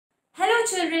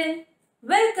children,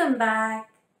 welcome back.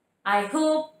 I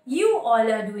hope you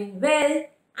all are doing well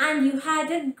and you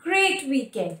had a great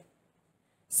weekend.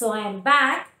 So I am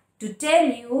back to tell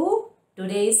you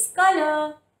today's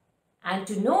color. And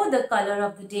to know the color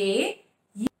of the day,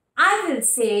 I will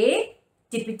say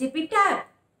tippy tippy tap.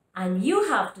 And you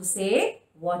have to say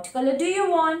what color do you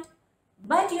want.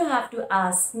 But you have to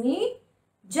ask me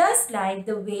just like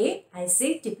the way I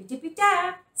say tippy tippy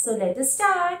tap. So let us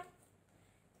start.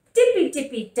 Tippy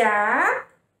tippy tap.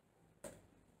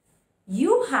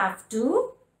 You have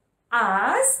to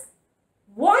ask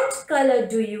what color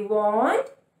do you want.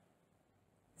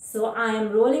 So I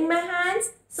am rolling my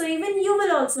hands. So even you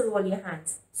will also roll your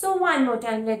hands. So one more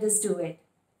time, let us do it.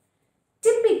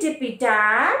 Tippy tippy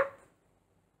tap.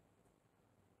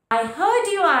 I heard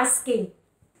you asking,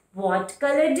 what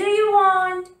color do you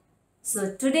want?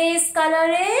 So today's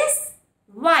color is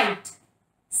white.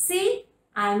 See,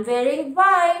 I am wearing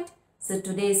white. So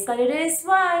today's color is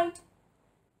white.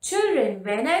 Children,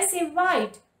 when I say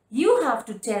white, you have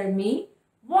to tell me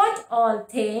what all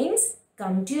things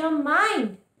come to your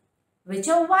mind which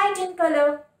are white in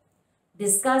color.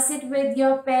 Discuss it with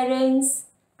your parents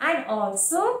and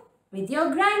also with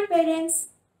your grandparents.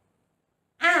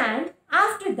 And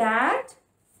after that,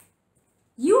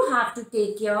 you have to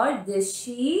take this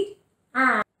sheet,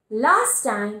 and last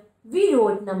time we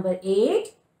wrote number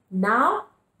 8. Now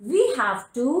we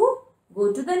have to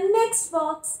go to the next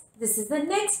box. This is the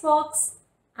next box.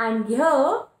 And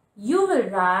here you will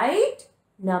write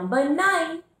number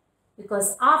 9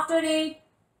 because after 8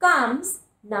 comes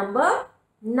number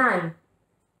 9.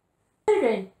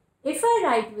 Children, if I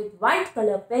write with white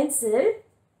color pencil,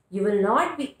 you will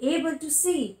not be able to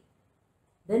see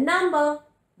the number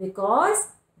because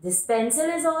this pencil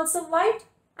is also white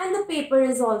and the paper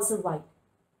is also white.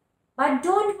 But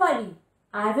don't worry,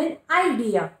 I have an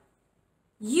idea.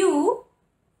 You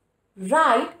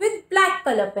write with black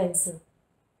color pencil.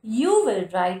 You will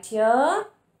write here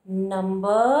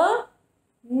number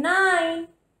 9.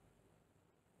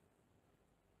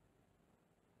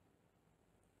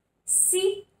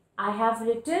 See, I have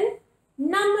written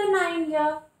number 9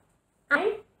 here.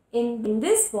 And in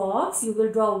this box, you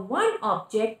will draw one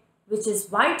object which is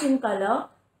white in color,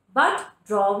 but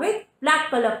draw with black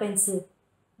color pencil.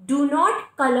 Do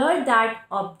not color that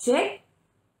object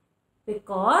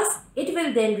because it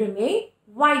will then remain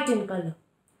white in color.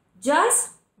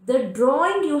 Just the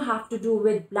drawing you have to do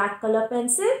with black color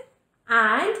pencil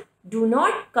and do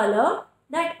not color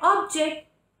that object.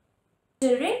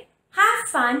 Children, have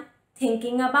fun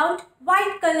thinking about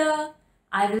white color.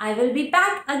 I will be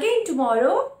back again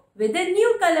tomorrow with a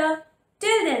new color.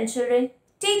 Till then, children,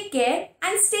 take care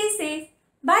and stay safe.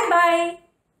 Bye-bye.